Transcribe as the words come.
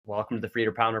Welcome to the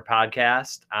Freeder Pounder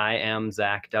podcast. I am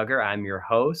Zach Duggar. I'm your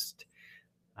host.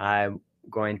 I'm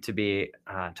going to be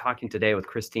talking today with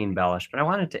Christine Bellish, but I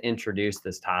wanted to introduce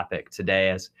this topic today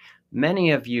as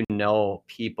many of you know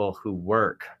people who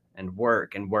work and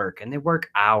work and work, and they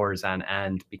work hours on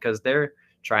end because they're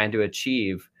trying to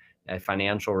achieve a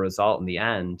financial result in the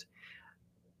end.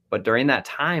 But during that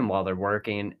time while they're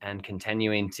working and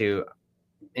continuing to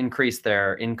increase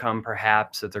their income,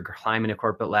 perhaps if they're climbing a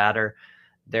corporate ladder,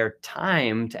 their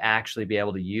time to actually be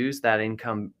able to use that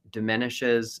income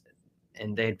diminishes,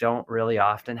 and they don't really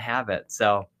often have it.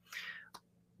 So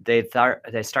they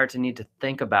start to need to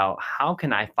think about, how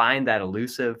can I find that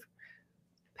elusive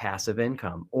passive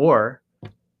income? Or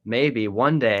maybe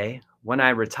one day when I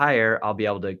retire, I'll be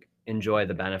able to enjoy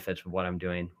the benefits of what I'm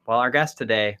doing. Well, our guest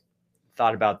today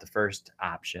thought about the first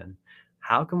option.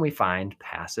 How can we find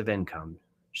passive income?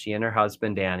 She and her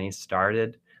husband, Danny,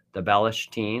 started the Bellish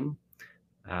team,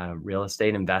 real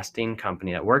estate investing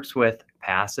company that works with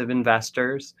passive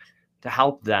investors to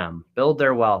help them build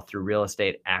their wealth through real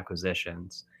estate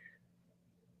acquisitions.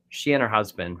 She and her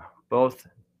husband, both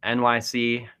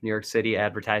NYC, New York City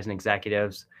advertising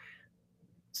executives,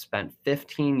 spent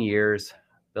 15 years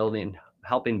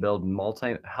helping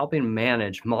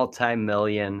manage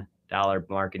multi-million dollar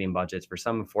marketing budgets for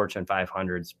some of Fortune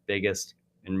 500's biggest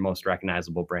and most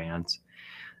recognizable brands.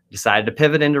 Decided to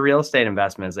pivot into real estate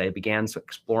investments. They began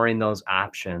exploring those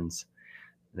options.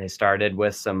 They started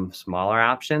with some smaller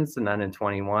options, and then in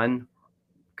 21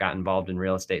 got involved in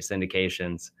real estate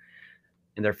syndications.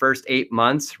 In their first 8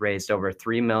 months, raised over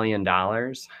 $3 million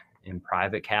in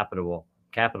private capital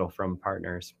from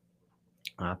partners,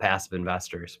 passive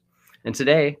investors. And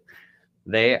today,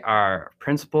 they are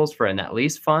principals for a net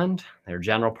lease fund. They're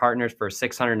general partners for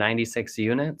 696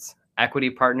 units, equity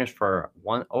partners for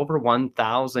over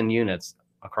 1,000 units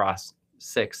across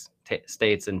 6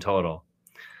 states in total.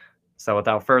 So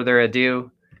without further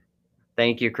ado,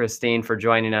 thank you, Christine, for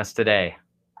joining us today.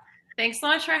 Thanks so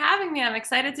much for having me. I'm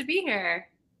excited to be here.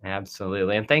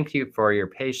 Absolutely. And thank you for your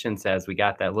patience as we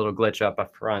got that little glitch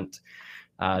up front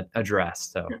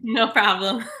addressed. So no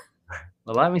problem.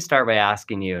 Well, let me start by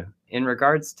asking you, in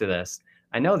regards to this,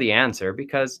 I know the answer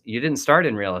because you didn't start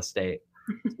in real estate.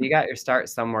 So you got your start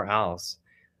somewhere else.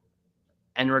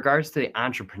 In regards to the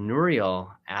entrepreneurial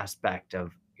aspect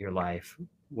of your life,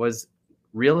 was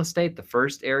real estate the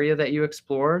first area that you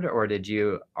explored, or did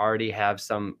you already have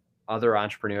some other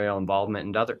entrepreneurial involvement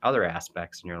in other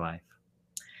aspects in your life?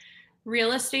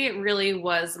 Real estate really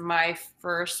was my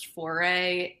first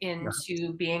foray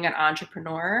into being an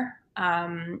entrepreneur.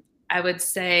 I would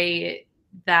say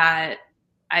that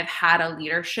I've had a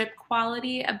leadership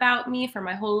quality about me for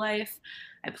my whole life.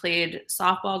 I played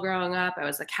softball growing up. I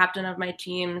was the captain of my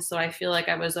team. So I feel like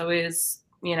I was always,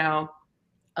 a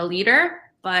leader,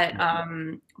 but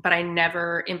I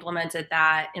never implemented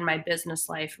that in my business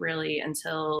life really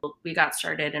until we got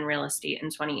started in real estate in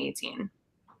 2018.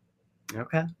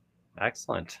 Okay.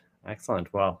 Excellent.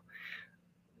 Well,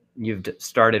 you've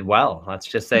started well. Let's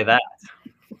just say that.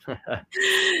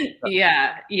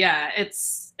 Yeah.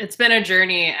 It's been a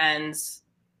journey, and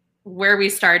where we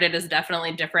started is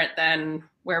definitely different than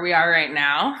where we are right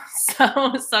now.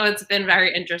 So it's been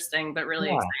very interesting, but really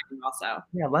exciting also.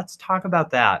 Yeah, let's talk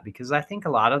about that, because I think a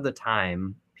lot of the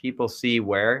time people see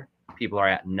where people are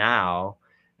at now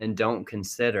and don't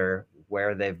consider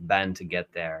where they've been to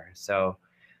get there. So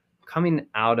coming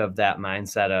out of that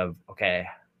mindset of, okay,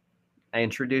 I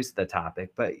introduced the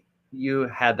topic, but you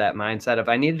had that mindset of,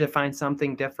 I needed to find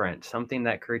something different, something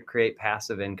that could create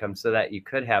passive income so that you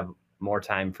could have more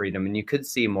time freedom and you could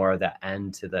see more of that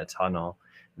end to the tunnel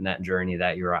and that journey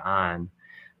that you were on.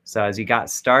 So as you got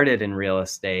started in real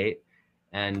estate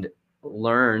and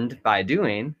learned by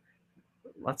doing,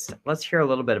 let's hear a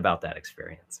little bit about that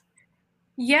experience.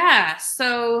 Yeah.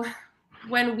 So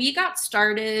when we got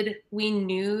started, we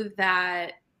knew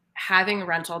that having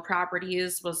rental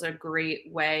properties was a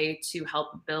great way to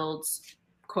help build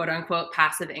quote unquote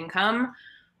passive income.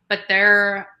 But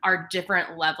there are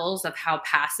different levels of how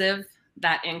passive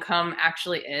that income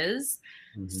actually is.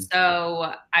 Mm-hmm.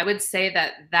 So I would say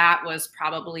that was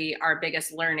probably our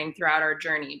biggest learning throughout our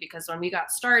journey, because when we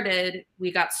got started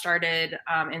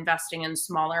investing in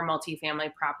smaller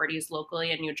multifamily properties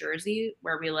locally in New Jersey,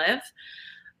 where we live.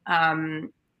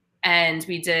 And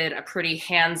we did a pretty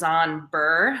hands-on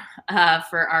BRRRR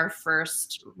for our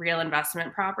first real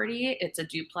investment property. It's a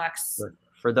duplex.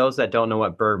 For those that don't know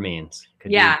what BRRRR means,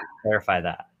 could you clarify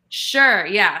that? Sure.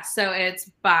 Yeah. So it's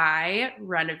buy,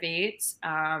 renovate,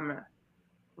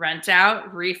 rent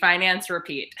out, refinance,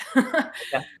 repeat.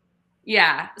 Okay.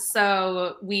 Yeah.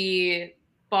 So we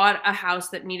bought a house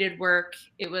that needed work.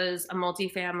 It was a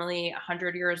multifamily,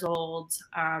 100 years old,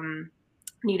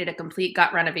 needed a complete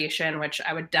gut renovation, which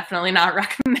I would definitely not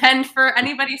recommend for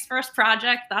anybody's first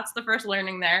project. That's the first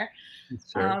learning there.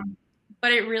 Sure.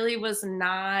 But it really was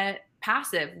not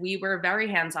passive. We were very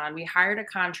hands-on. We hired a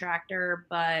contractor,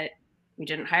 but we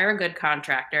didn't hire a good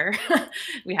contractor.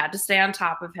 We had to stay on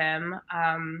top of him.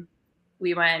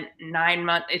 We went 9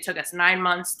 months. It took us 9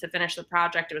 months to finish the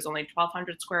project. It was only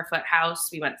 1,200 square foot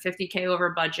house. We went 50K over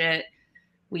budget.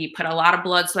 We put a lot of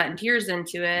blood, sweat, and tears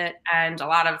into it and a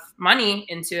lot of money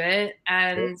into it.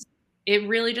 And it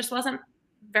really just wasn't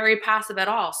very passive at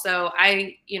all. So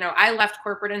I left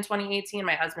corporate in 2018.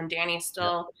 My husband, Danny's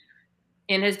still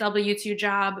in his W-2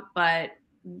 job, but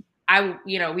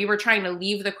we were trying to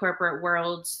leave the corporate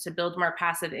world to build more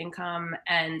passive income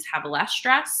and have less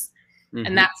stress.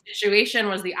 And that situation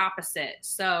was the opposite.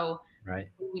 So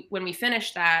when we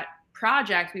finished that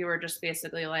project, we were just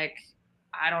basically like,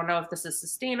 I don't know if this is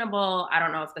sustainable. I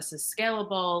don't know if this is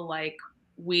scalable. Like,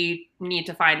 we need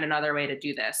to find another way to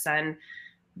do this. And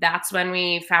that's when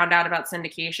we found out about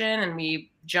syndication, and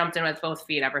we jumped in with both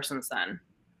feet ever since then.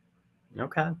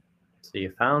 Okay. So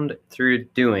you found through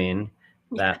doing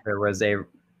that there was a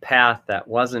path that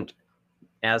wasn't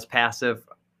as passive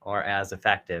or as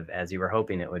effective as you were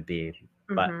hoping it would be.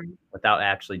 But without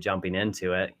actually jumping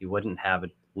into it, you wouldn't have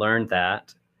learned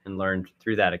that and learned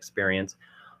through that experience.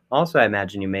 Also, I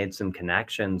imagine you made some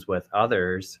connections with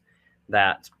others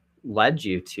that led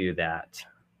you to that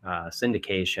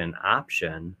syndication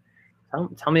option.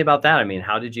 Tell me about that. I mean,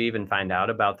 how did you even find out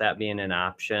about that being an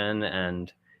option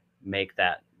and make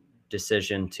that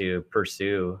decision to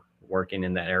pursue working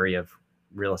in the area of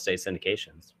real estate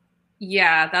syndications?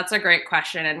 Yeah, that's a great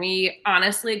question. And we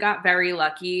honestly got very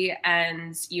lucky,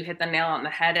 and you hit the nail on the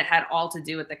head. It had all to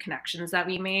do with the connections that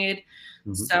we made.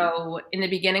 So in the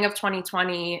beginning of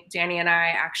 2020, Danny and I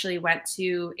actually went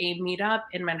to a meetup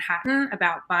in Manhattan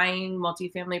about buying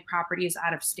multifamily properties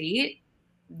out of state.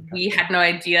 We had no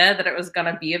idea that it was going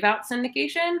to be about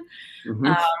syndication.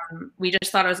 We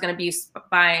just thought it was going to be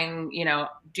buying,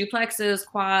 duplexes,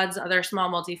 quads, other small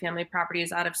multifamily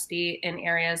properties out of state in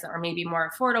areas that were maybe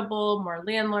more affordable, more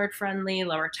landlord friendly,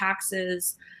 lower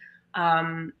taxes.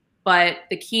 But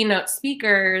the keynote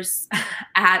speakers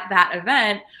at that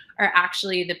event are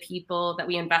actually the people that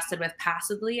we invested with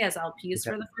passively as LPs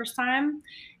for the first time,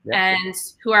 and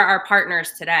who are our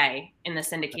partners today in the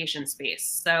syndication space.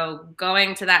 So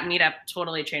going to that meetup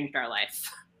totally changed our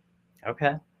life.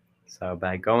 Okay. So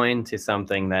by going to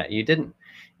something that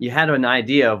you had an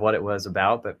idea of what it was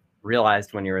about, but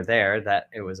realized when you were there that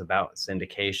it was about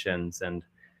syndications, and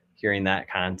hearing that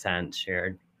content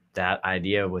shared that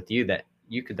idea with you that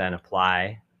you could then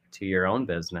apply to your own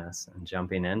business and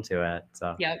jumping into it.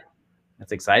 So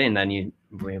that's exciting. Then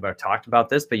we've talked about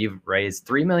this, but you've raised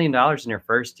 $3 million in your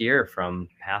first year from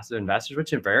passive investors,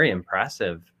 which is very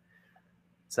impressive.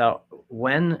 So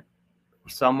when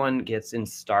someone gets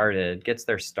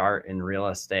their start in real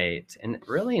estate, and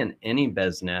really in any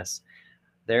business,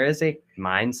 there is a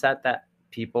mindset that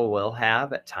people will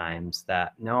have at times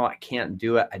that, no, I can't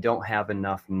do it. I don't have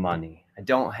enough money. I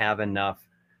don't have enough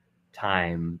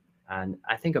time. And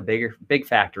I think a big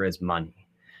factor is money.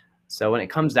 So when it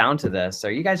comes down to this,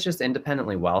 are you guys just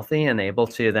independently wealthy and able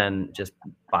to then just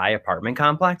buy apartment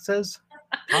complexes?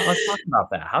 Let's talk about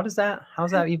that. How's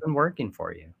that even working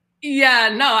for you? Yeah,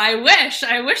 no, I wish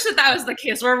that was the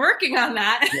case. We're working on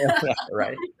that. Yeah,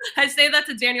 right. I say that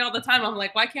to Danny all the time. I'm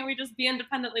like, why can't we just be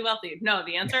independently wealthy? No,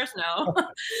 the answer is no.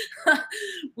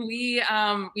 We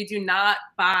do not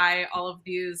buy all of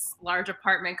these large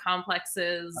apartment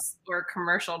complexes or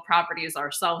commercial properties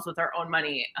ourselves with our own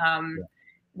money.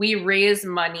 We raise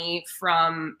money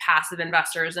from passive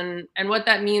investors, and what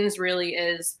that means really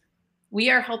is we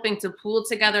are helping to pool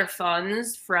together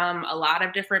funds from a lot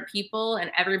of different people, and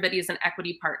everybody is an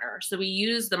equity partner. So we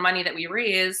use the money that we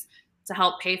raise to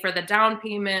help pay for the down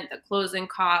payment, the closing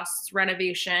costs,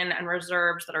 renovation, and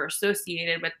reserves that are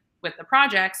associated with the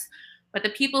projects. But the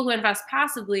people who invest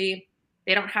passively,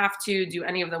 they don't have to do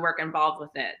any of the work involved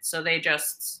with it. So they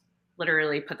just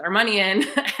literally put their money in,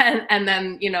 and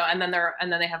then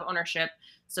they have ownership.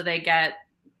 So they get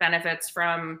benefits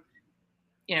from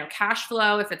cash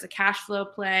flow, if it's a cash flow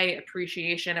play,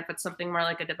 appreciation, if it's something more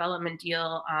like a development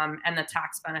deal, and the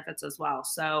tax benefits as well.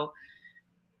 So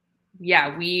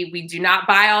yeah, we do not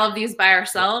buy all of these by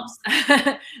ourselves.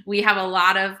 We have a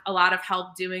lot of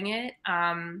help doing it.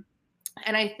 And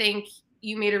I think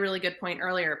you made a really good point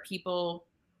earlier.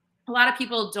 A lot of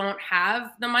people don't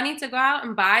have the money to go out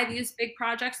and buy these big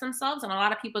projects themselves. And a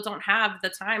lot of people don't have the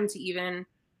time to even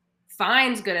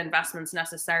find good investments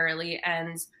necessarily.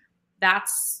 And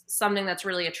that's something that's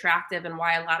really attractive, and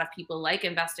why a lot of people like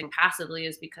investing passively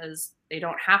is because they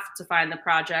don't have to find the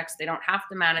projects, they don't have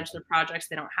to manage the projects,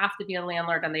 they don't have to be a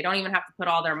landlord, and they don't even have to put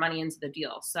all their money into the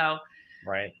deal. So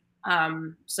Right.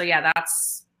 so yeah,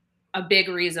 that's a big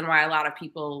reason why a lot of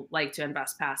people like to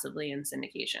invest passively in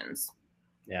syndications.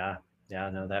 Yeah. Yeah.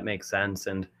 No, that makes sense.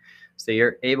 And so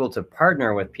you're able to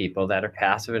partner with people that are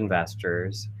passive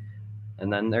investors.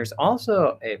 And then there's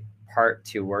also a part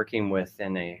to working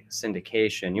within a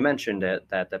syndication. You mentioned it,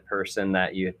 that the person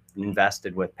that you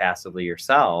invested with passively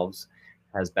yourselves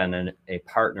has been a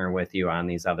partner with you on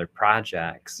these other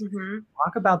projects. Mm-hmm.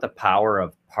 Talk about the power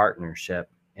of partnership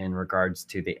in regards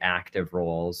to the active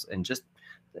roles and just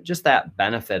that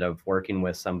benefit of working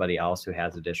with somebody else who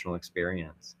has additional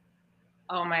experience.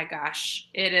 Oh my gosh,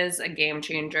 it is a game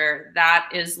changer. That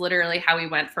is literally how we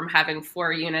went from having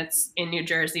 4 units in New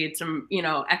Jersey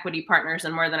to, equity partners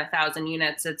in more than 1,000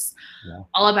 units. It's Yeah.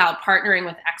 all about partnering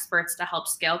with experts to help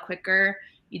scale quicker.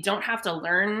 You don't have to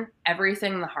learn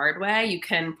everything the hard way. You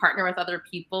can partner with other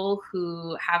people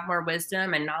who have more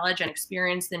wisdom and knowledge and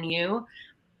experience than you.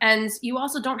 And you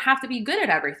also don't have to be good at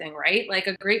everything, right? Like,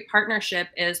 a great partnership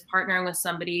is partnering with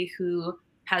somebody who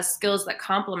has skills that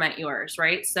complement yours,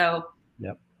 right? So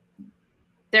Yep.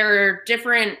 there are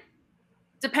different,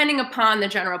 depending upon the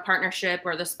general partnership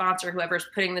or the sponsor, whoever's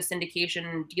putting the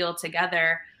syndication deal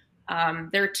together,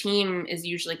 their team is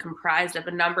usually comprised of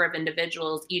a number of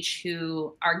individuals, each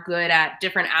who are good at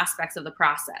different aspects of the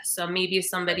process. So maybe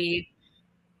somebody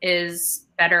is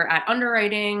better at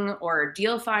underwriting or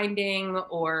deal finding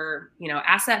or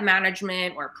asset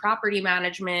management or property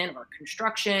management or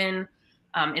construction,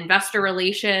 investor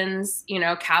relations,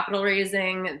 capital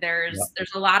raising. Yep.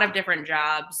 There's a lot of different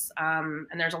jobs, and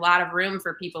there's a lot of room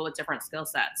for people with different skill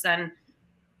sets. And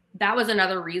that was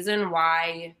another reason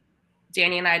why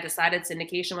Danny and I decided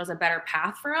syndication was a better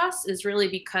path for us, is really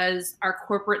because our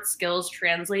corporate skills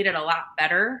translated a lot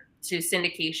better to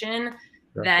syndication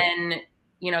Sure. than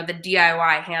the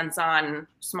DIY hands-on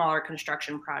smaller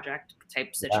construction project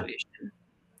type situation. Yeah,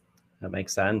 that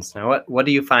makes sense. Now, what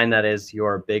do you find that is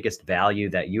your biggest value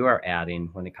that you are adding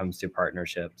when it comes to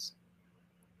partnerships?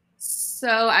 So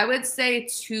I would say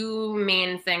two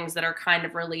main things that are kind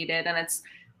of related, and it's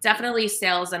definitely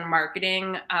sales and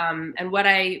marketing. And what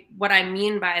I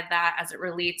mean by that, as it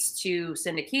relates to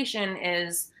syndication,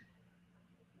 is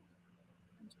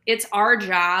it's our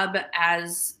job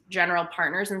as general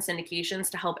partners in syndications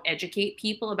to help educate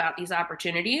people about these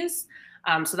opportunities.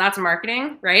 So that's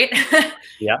marketing, right?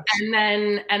 Yeah.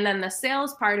 And then the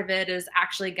sales part of it is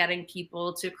actually getting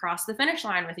people to cross the finish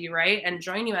line with you, right? And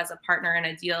join you as a partner in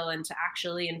a deal and to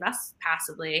actually invest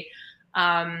passively.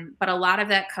 But a lot of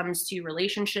that comes to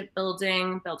relationship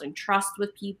building trust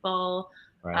with people,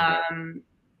 Right.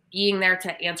 being there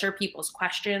to answer people's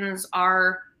questions.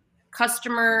 Our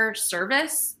customer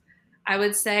service, I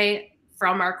would say,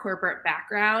 from our corporate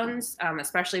backgrounds,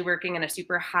 especially working in a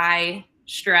super high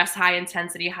stress, high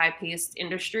intensity, high paced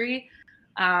industry,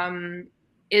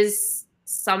 is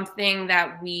something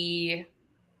that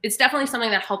it's definitely something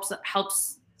that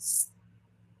helps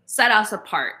set us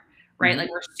apart, right? Mhm. Like,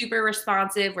 we're super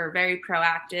responsive, we're very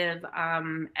proactive,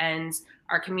 and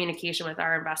our communication with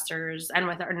our investors and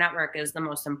with our network is the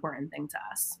most important thing to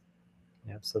us.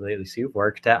 Absolutely. So you've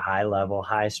worked at high level,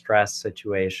 high stress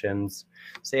situations,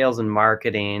 sales and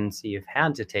marketing. So you've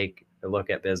had to take a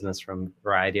look at business from a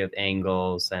variety of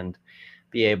angles and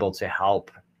be able to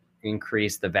help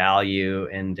increase the value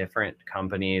in different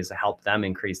companies, help them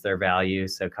increase their value.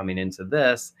 So coming into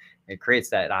this, it creates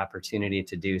that opportunity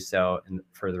to do so, and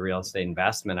for the real estate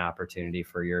investment opportunity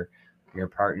for your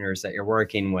partners that you're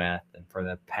working with, and for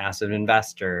the passive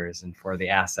investors, and for the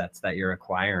assets that you're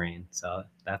acquiring. So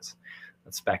that's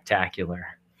spectacular.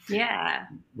 Yeah.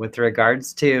 With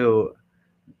regards to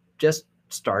just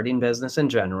starting business in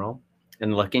general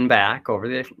and looking back over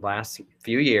the last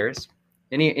few years,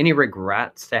 any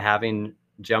regrets to having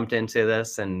jumped into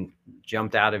this and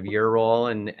jumped out of your role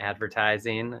in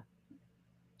advertising?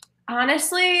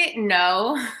 Honestly,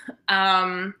 no.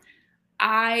 I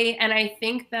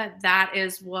think that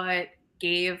is what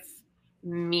gave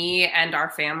me and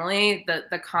our family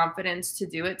the confidence to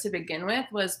do it to begin with,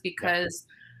 was Yeah. because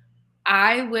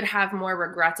I would have more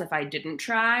regrets if I didn't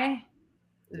try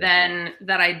Yeah. than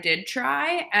that I did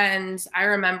try. And I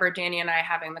remember Danny and I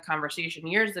having the conversation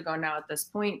years ago now at this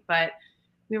point, but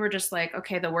we were just like,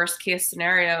 okay, the worst case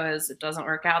scenario is it doesn't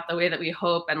work out the way that we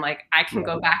hope. And like, I can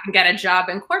go back and get a job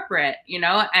in corporate,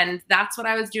 and that's what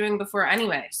I was doing before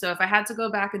anyway. So if I had to go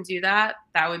back and do that,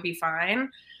 that would be fine.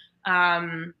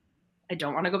 And I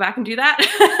don't want to go back and do that.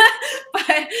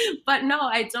 but no,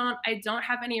 I don't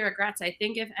have any regrets. I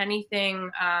think if anything,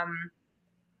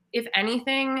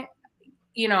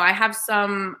 I have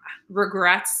some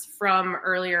regrets from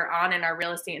earlier on in our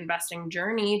real estate investing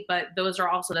journey, but those are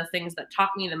also the things that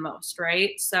taught me the most,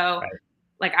 right? So Right.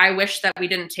 like, I wish that we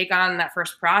didn't take on that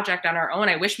first project on our own.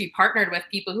 I wish we partnered with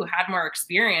people who had more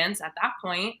experience. At that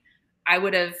point, I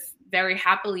would have very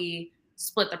happily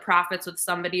split the profits with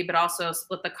somebody, but also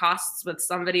split the costs with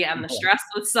somebody and the stress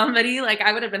with somebody. Like,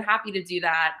 I would have been happy to do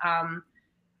that.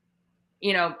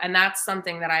 And that's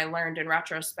something that I learned in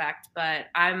retrospect, but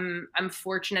I'm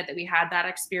fortunate that we had that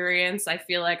experience. I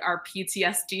feel like our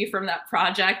PTSD from that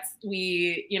project,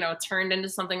 we, turned into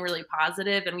something really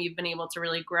positive, and we've been able to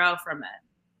really grow from it.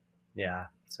 Yeah.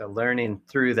 So learning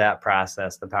through that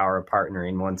process, the power of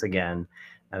partnering once again,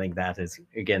 I think that is,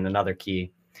 again, another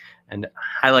key. And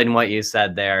highlighting what you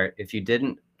said there, if you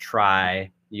didn't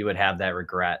try, you would have that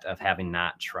regret of having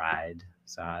not tried.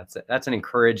 So that's an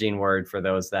encouraging word for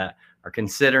those that are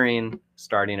considering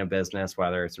starting a business,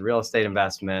 whether it's a real estate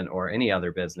investment or any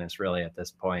other business really at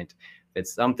this point. If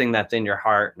it's something that's in your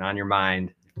heart and on your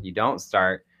mind, if you don't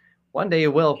start, one day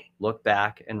you will look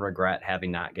back and regret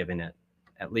having not given it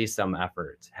at least some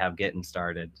effort, have getting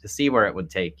started to see where it would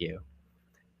take you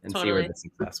and see where Totally. the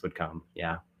success would come.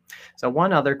 Yeah. So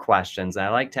one other questions I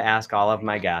like to ask all of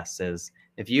my guests is,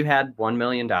 if you had $1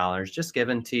 million just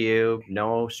given to you,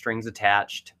 no strings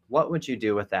attached, what would you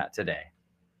do with that today?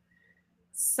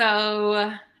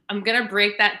 So I'm gonna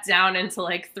break that down into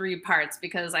like three parts,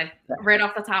 because right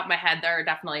off the top of my head, there are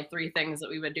definitely three things that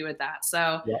we would do with that.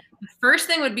 So Yeah. the first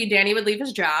thing would be Danny would leave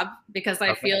his job, because I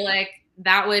Okay. feel like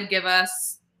that would give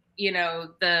us,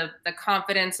 the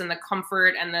confidence and the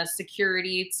comfort and the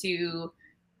security to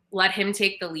let him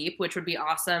take the leap, which would be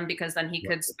awesome, because then he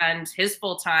could spend his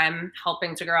full time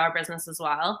helping to grow our business as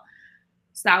well.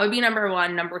 So that would be number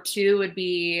one. Number two would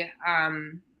be,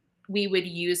 we would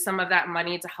use some of that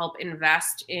money to help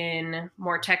invest in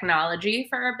more technology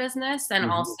for our business, and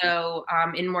Mhm. also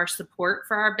in more support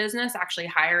for our business, actually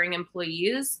hiring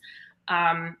employees,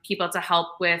 people to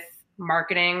help with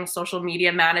marketing, social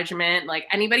media management. Like,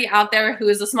 anybody out there who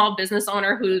is a small business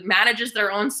owner who manages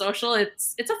their own social,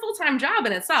 it's a full-time job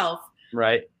in itself.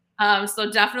 Right. So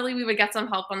definitely we would get some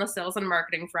help on the sales and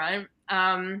marketing front.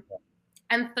 And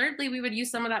thirdly, we would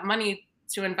use some of that money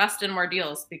to invest in more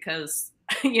deals, because,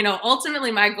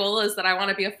 ultimately my goal is that I want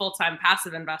to be a full-time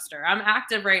passive investor. I'm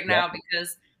active right Yep. now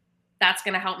because that's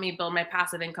going to help me build my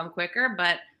passive income quicker,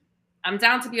 but I'm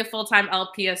down to be a full-time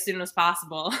LP as soon as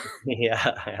possible.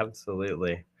 Yeah,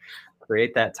 absolutely.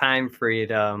 Create that time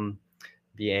freedom,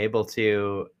 be able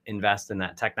to invest in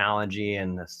that technology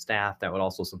and the staff that would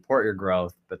also support your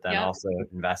growth, but then Yep. also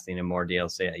investing in more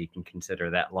deals so that you can consider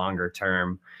that longer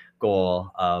term goal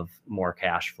of more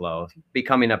cash flow,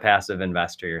 becoming a passive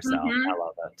investor yourself. Hmm. I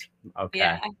love it.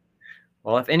 Yeah. Okay.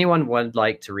 Well, if anyone would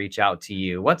like to reach out to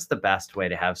you, what's the best way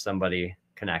to have somebody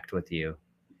connect with you?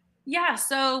 Yeah,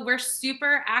 so we're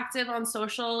super active on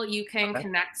social. You can Okay.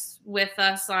 connect with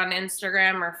us on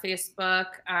Instagram or Facebook,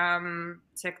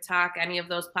 TikTok, any of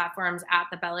those platforms at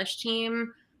the Bellish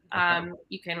Team. Okay.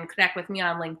 You can connect with me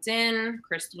on LinkedIn,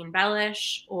 Christine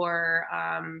Bellish, or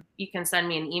you can send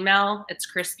me an email. It's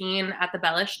Christine at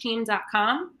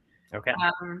thebellishteam.com. Okay.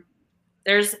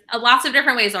 There's lots of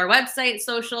different ways. Our website,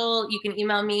 social, you can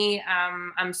email me.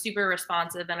 I'm super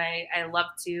responsive, and I love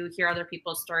to hear other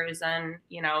people's stories and,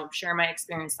 share my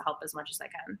experience to help as much as I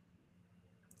can.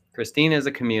 Christine is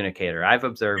a communicator. I've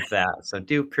observed that. So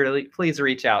do please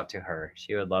reach out to her.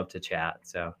 She would love to chat.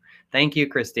 So thank you,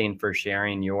 Christine, for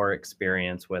sharing your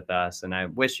experience with us. And I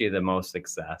wish you the most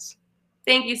success.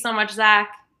 Thank you so much, Zach.